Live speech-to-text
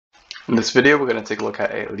In this video, we're going to take a look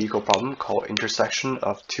at a legal problem called intersection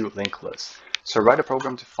of two linked lists. So write a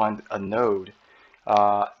program to find a node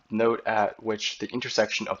at which the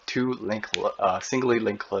intersection of two singly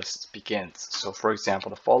linked lists begins. So for example,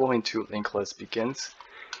 the following two linked lists begins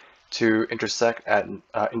to intersect at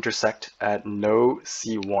node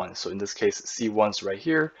C1. So in this case, C1's right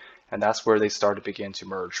here, and that's where they start to begin to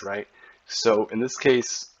merge, right? So in this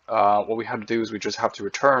case, what we have to do is we just have to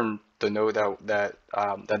return the node that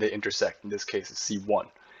they intersect. In this case, it's C1.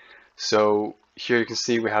 So here you can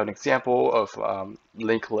see we have an example of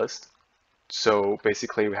linked list. So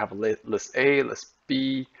basically, we have a list A, list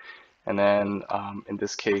B, and then in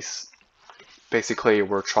this case, basically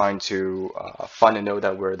we're trying to find a node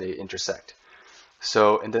where they intersect.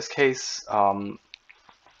 So in this case, the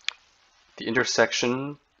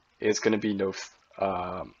intersection is going to be node.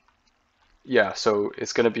 So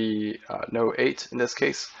it's going to be node 8 in this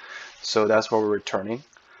case. So that's what we're returning.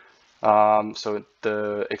 So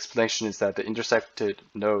the explanation is that the intersected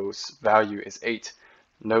node's value is 8.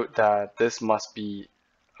 Note that this must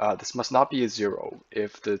not be a 0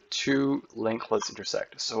 if the two linked lists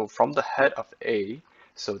intersect. So from the head of A,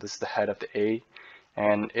 so this is the head of the A,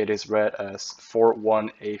 and it is read as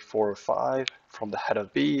 41A45. From the head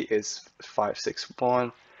of B is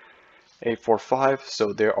 561. 845.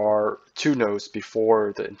 So there are two nodes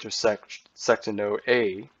before the intersecting node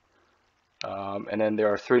A, and then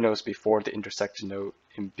there are three nodes before the intersecting node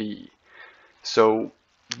in B. So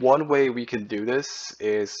one way we can do this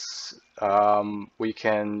is we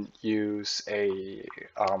can use a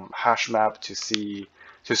hash map to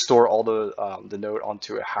store all the node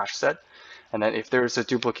onto a hash set, and then if there's a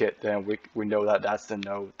duplicate, then we know that that's the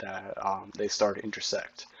node that they start to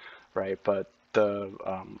intersect, right? But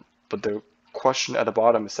the question at the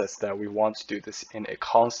bottom says that we want to do this in a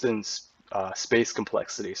constant space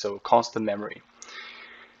complexity, so constant memory.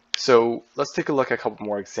 So let's take a look at a couple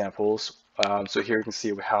more examples. So here you can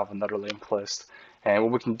see we have another linked list, and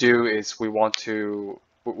what we can do is we want to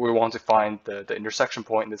find the intersection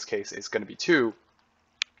point. In this case is going to be 2,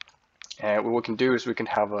 and what we can do is we can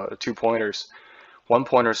have 2 pointers. One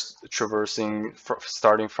pointer traversing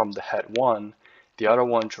starting from the head 1, the other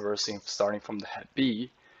one traversing starting from the head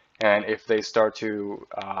B. And if they start to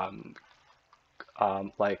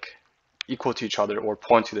like equal to each other or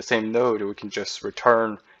point to the same node, we can just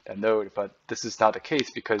return that node. But this is not the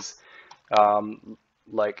case because head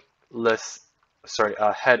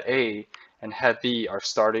A and head B are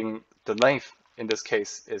starting, the length in this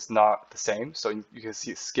case is not the same. So you can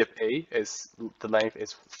see skip A the length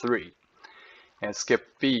is 3, and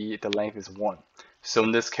skip B the length is 1. So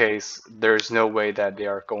in this case, there's no way that they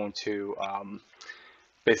are going to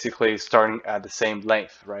basically starting at the same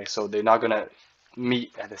length, right? So they're not going to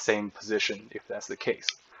meet at the same position if that's the case.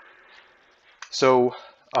 So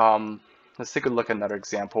let's take a look at another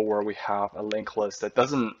example where we have a linked list that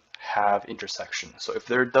doesn't have intersection. So if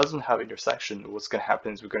there doesn't have intersection, what's going to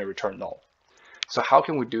happen is we're going to return null. So how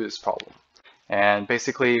can we do this problem? And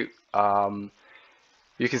basically,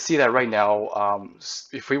 you can see that right now,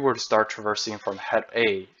 if we were to start traversing from head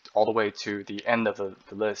A all the way to the end of the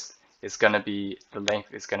list, the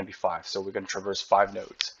length is going to be 5. So we're going to traverse 5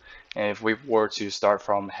 nodes. And if we were to start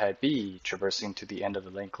from head B, traversing to the end of the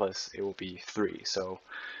linked list, it will be 3. So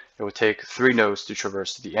it will take 3 nodes to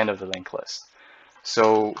traverse to the end of the linked list.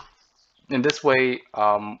 So in this way,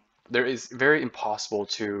 there is very impossible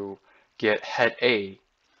to get head A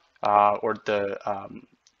or the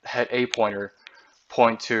head A pointer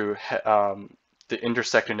point to the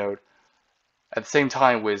intersecting node at the same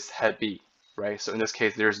time with head B. Right? So in this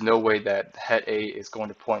case, there's no way that head A is going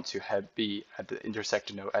to point to head B at the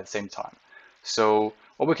intersecting node at the same time. So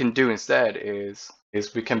what we can do instead is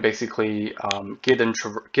we can basically get them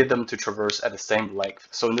to traverse at the same length.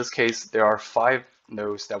 So in this case, there are 5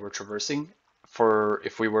 nodes that we're traversing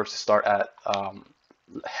if we were to start at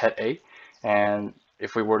head A, and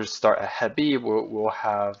if we were to start at head B, we'll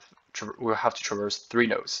have to traverse 3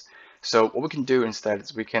 nodes. So what we can do instead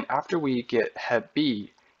is after we get head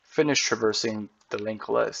B finish traversing the linked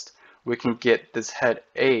list, we can get this head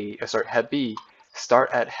B,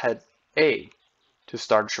 start at head A to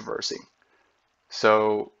start traversing.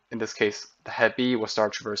 So in this case, the head B will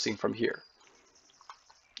start traversing from here.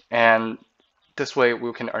 And this way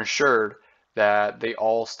we can ensure that they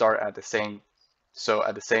all start at the same,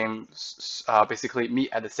 basically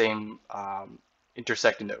meet at the same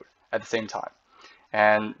intersecting node at the same time.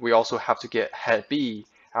 And we also have to get head B.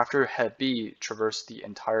 After head B traverse the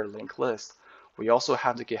entire linked list, we also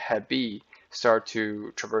have to get head B start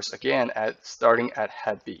to traverse again starting at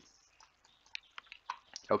head B.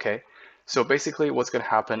 Okay, so basically what's going to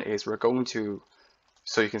happen is we're going to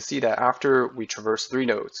So you can see that after we traverse 3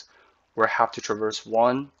 nodes, we'll have to traverse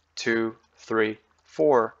 1, 2, 3,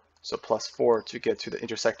 4, so plus 4 to get to the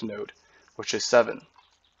intersecting node, which is 7.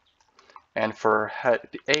 And for head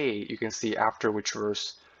A, you can see after we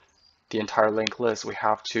traverse the entire linked list, we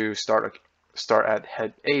have to start at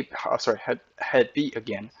head A, head B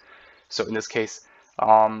again. So in this case,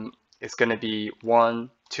 it's going to be 1,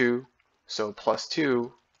 2, so plus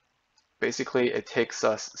 2. Basically, it takes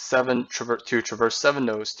us 7 to traverse 7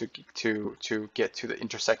 nodes to get to the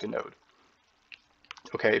intersecting node.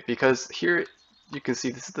 Okay, because here you can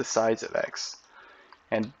see this is the size of X,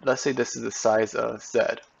 and let's say this is the size of Z.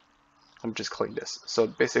 Let me just clean this. So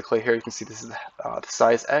basically here you can see this is the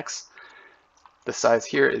size X. The size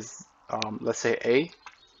here is, let's say A,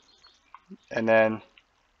 and then,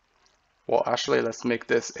 well, actually let's make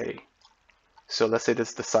this A. So let's say this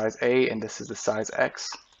is the size A and this is the size X,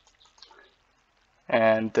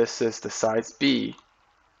 and this is the size B.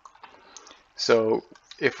 So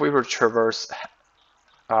if we were to traverse,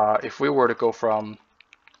 if we were to go from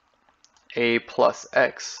A plus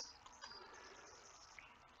X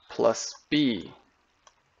plus B,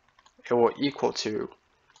 it will equal to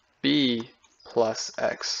B plus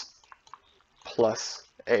X plus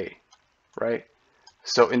A, right?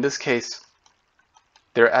 So in this case,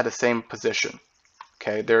 they're at the same position.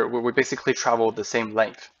 Okay, we basically travel the same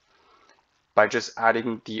length by just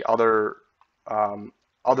adding the other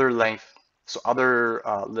length, so other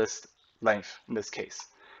list length in this case.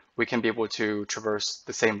 We can be able to traverse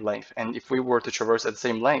the same length, and if we were to traverse at the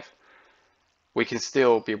same length, we can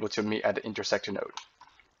still be able to meet at the intersecting node.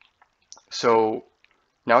 So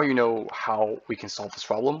now you know how we can solve this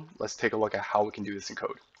problem. Let's take a look at how we can do this in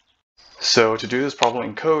code. So to do this problem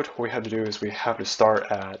in code, what we have to do is we have to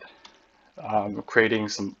start at creating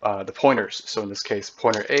some the pointers. So in this case,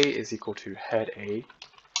 pointer A is equal to head A,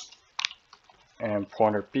 and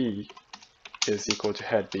pointer B is equal to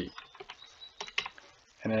head B.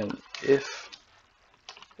 And then if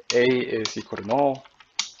A is equal to null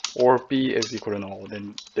or B is equal to null,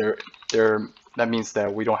 then that means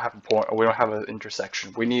that we don't have a point, or we don't have an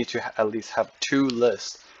intersection. We need to at least have 2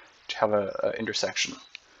 lists to have an intersection.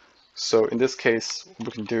 So in this case, what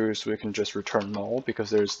we can do is we can just return null because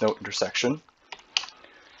there's no intersection.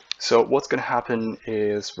 So what's going to happen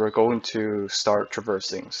is we're going to start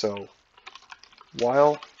traversing. So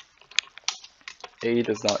while A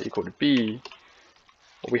does not equal to B,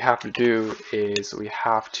 what we have to do is we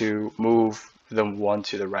have to move them 1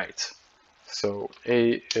 to the right. So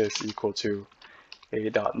A is equal to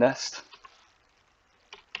A.nest,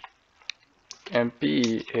 and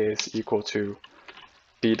B is equal to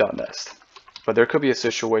B.nest. But there could be a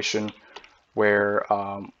situation where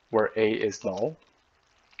A is null.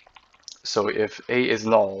 So if A is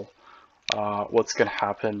null, what's going to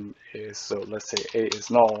happen is, so let's say A is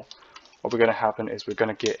null, what we're going to happen is we're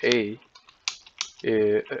going to get A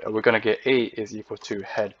is equal to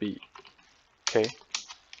head B. Okay,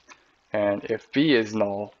 and if B is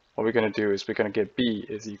null, what we're going to do is we're going to get B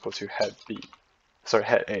is equal to head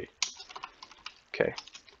A. Okay.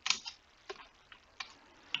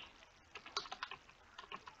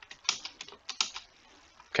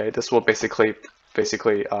 Okay, this will basically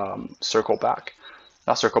circle back,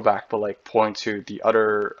 not circle back, but like point to the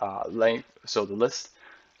other length, so the list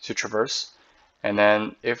to traverse. And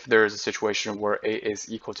then if there is a situation where A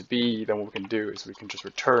is equal to B, then what we can do is we can just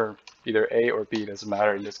return either A or B, doesn't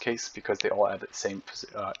matter in this case, because they all add the same,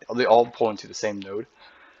 they all point to the same node.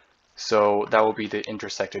 So that will be the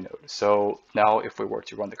intersecting node. So now if we were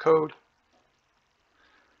to run the code,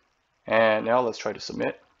 and now let's try to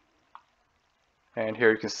submit. And here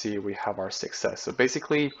you can see we have our success. So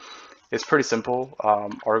basically, it's pretty simple.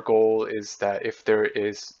 Our goal is that if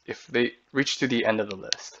they reach to the end of the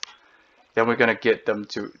list, then we're going to get them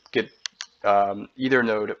to get either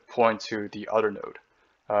node point to the other node,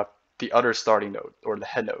 the other starting node, or the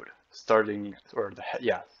head node,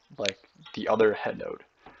 like the other head node.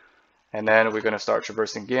 And then we're going to start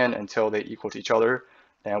traversing again until they equal to each other.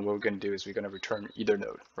 And what we're going to do is we're going to return either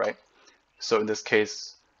node, right? So in this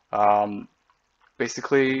case,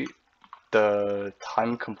 basically the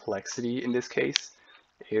time complexity in this case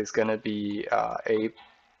is going to be A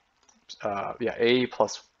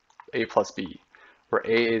plus B, where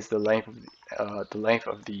A is the length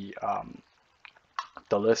of the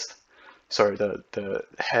list. Sorry, the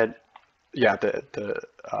head, the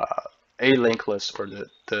A linked list, or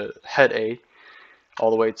the head A,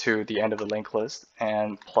 all the way to the end of the linked list,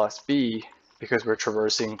 and plus B because we're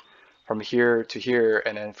traversing from here to here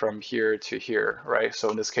and then from here to here, right? So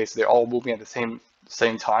in this case, they're all moving at the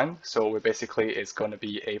same time. So we're basically, it's going to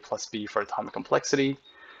be A plus B for time complexity.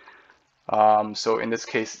 So in this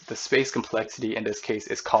case, the space complexity in this case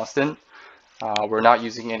is constant. We're not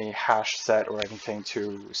using any hash set or anything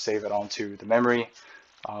to save it onto the memory.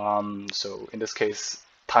 So in this case,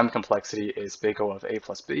 time complexity is big O of A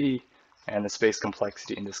plus B, and the space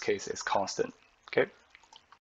complexity in this case is constant. Okay.